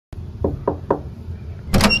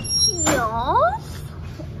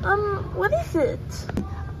What is it?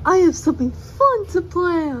 I have something fun to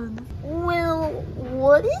plan. Well,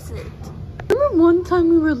 what is it? Remember one time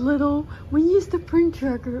we were little, we used to prank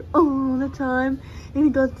Tracker all the time, and he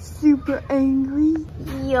got super angry?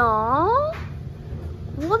 Yeah?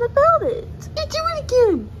 What about it? You do it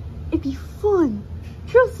again! It'd be fun.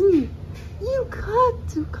 Trust me. You got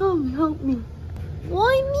to come help me.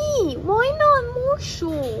 Why me? Why not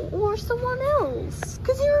Marshall or someone else?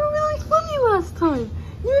 Because you were really funny last time.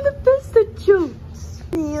 You're the best at jokes.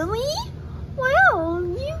 Really? Wow,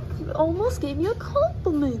 you almost gave me a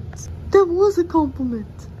compliment. That was a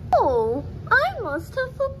compliment. Oh, I must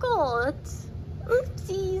have forgot.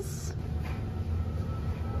 Oopsies.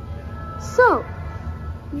 So,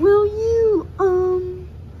 will you,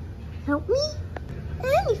 help me?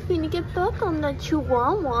 Anything to get back on that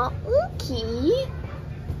chihuahua, okay?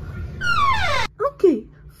 Okay,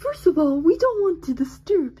 first of all, we don't want to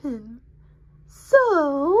disturb him.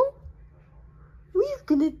 So, we're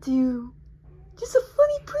gonna do just a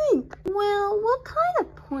funny prank. Well, what kind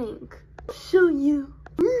of prank? I'll show you.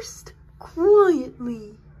 First,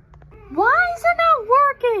 quietly. Why is it not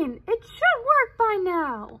working? It should work by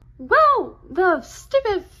now. Well, the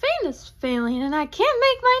stupid fan is failing and I can't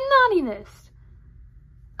make my naughtiness.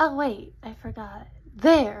 Oh wait, I forgot.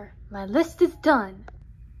 There, my list is done.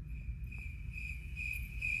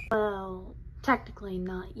 Well, technically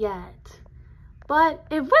not yet. But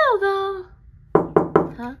it will though.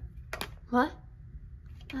 Huh? What?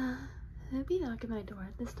 Who'd be knocking my door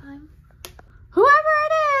at this time? Whoever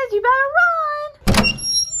it is, you better run!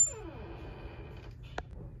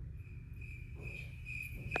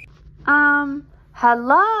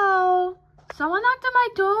 Hello? Someone knocked on my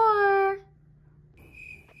door.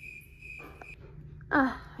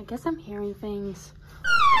 I guess I'm hearing things.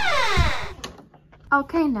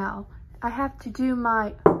 Okay, now, I have to do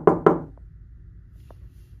my...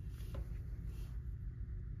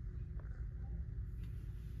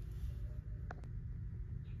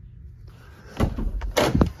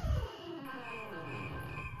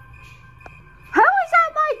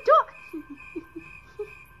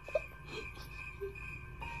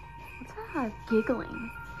 giggling.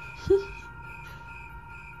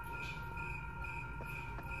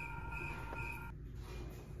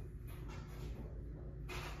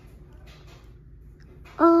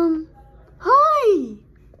 Hi!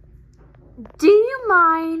 Do you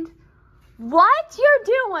mind? What you're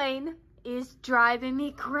doing is driving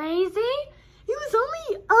me crazy. It was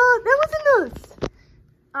only, that wasn't us.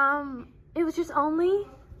 It was just only?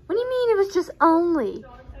 What do you mean it was just only?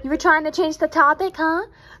 You were trying to change the topic, huh?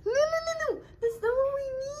 No. That's not what we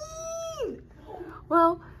mean.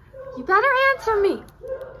 Well, you better answer me.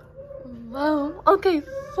 Well, okay,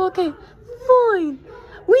 fine.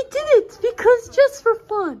 We did it because just for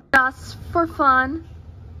fun. Just for fun?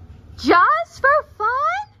 Just for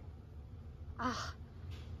fun? Ah,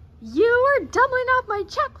 you were doubling up my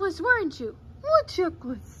checklist, weren't you? What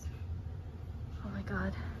checklist? Oh my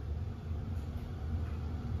God.